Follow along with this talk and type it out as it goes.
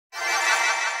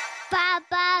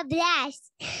Papa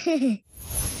bless.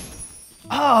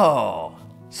 Oh,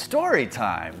 story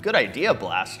time. Good idea,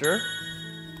 Blaster.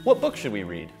 What book should we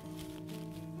read?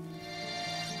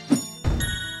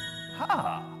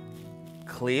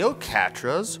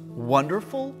 Cleo-cat-tra's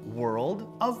Wonderful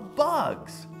World of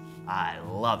Bugs. I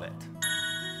love it.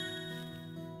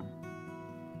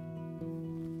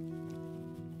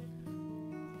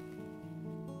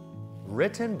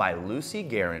 Written by Lucy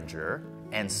Geringer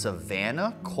and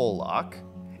Savannah Kolak,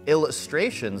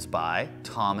 illustrations by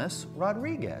Thomas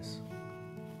Rodriguez.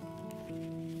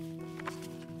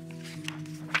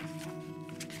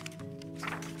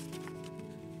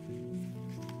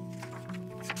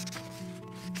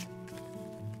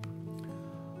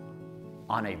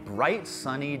 On a bright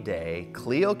sunny day,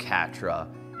 Cleo-cat-tra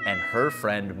and her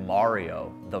friend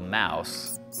Mario, the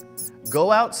mouse,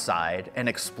 go outside and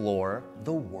explore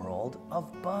the world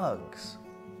of bugs.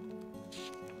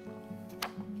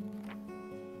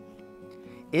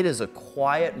 It is a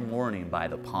quiet morning by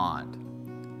the pond.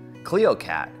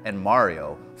 Cleo-cat and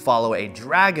Mario follow a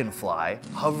dragonfly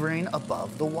hovering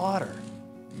above the water.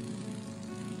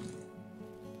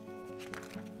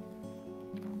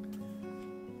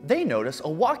 They notice a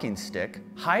walking stick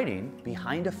hiding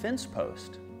behind a fence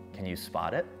post. Can you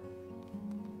spot it?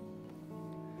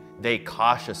 They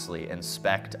cautiously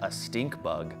inspect a stink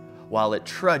bug while it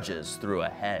trudges through a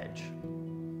hedge.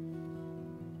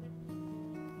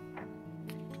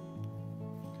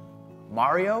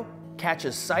 Mario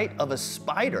catches sight of a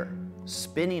spider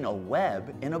spinning a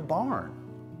web in a barn.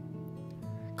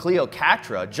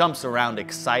 Cleo-cat-tra jumps around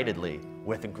excitedly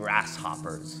with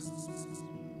grasshoppers.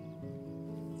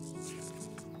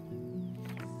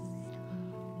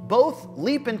 Both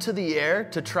leap into the air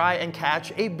to try and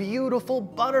catch a beautiful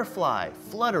butterfly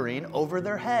fluttering over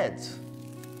their heads.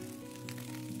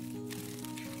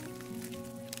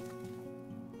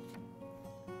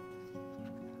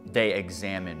 They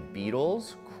examine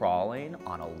beetles crawling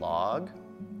on a log.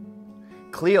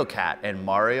 Cleo-cat and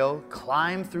Mario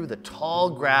climb through the tall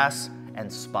grass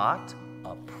and spot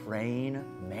a praying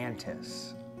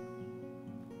mantis.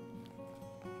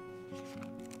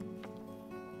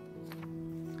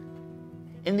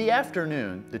 In the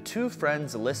afternoon, the two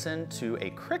friends listen to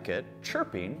a cricket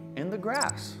chirping in the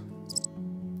grass.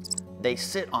 They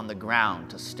sit on the ground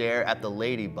to stare at the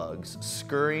ladybugs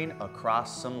scurrying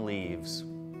across some leaves.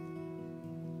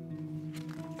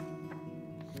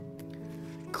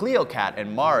 Cleo-cat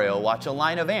and Mario watch a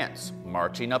line of ants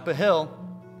marching up a hill.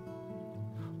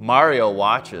 Mario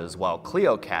watches while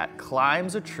Cleo-cat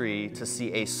climbs a tree to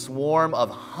see a swarm of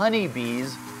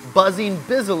honeybees buzzing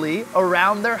busily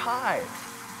around their hive.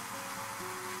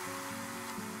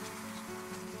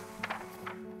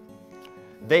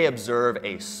 They observe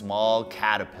a small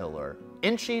caterpillar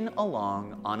inching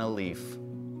along on a leaf.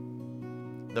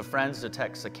 The friends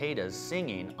detect cicadas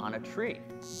singing on a tree.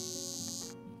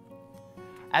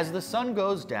 As the sun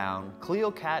goes down,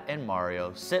 Cleo-cat and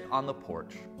Mario sit on the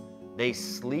porch. They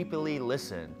sleepily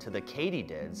listen to the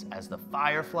katydids as the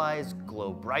fireflies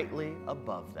glow brightly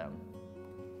above them.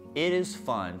 It is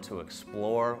fun to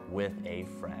explore with a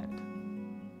friend.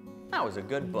 That was a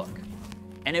good book.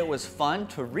 And it was fun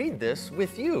to read this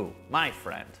with you, my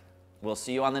friend. We'll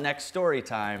see you on the next story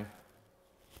time.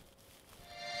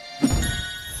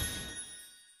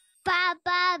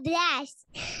 Papa bless.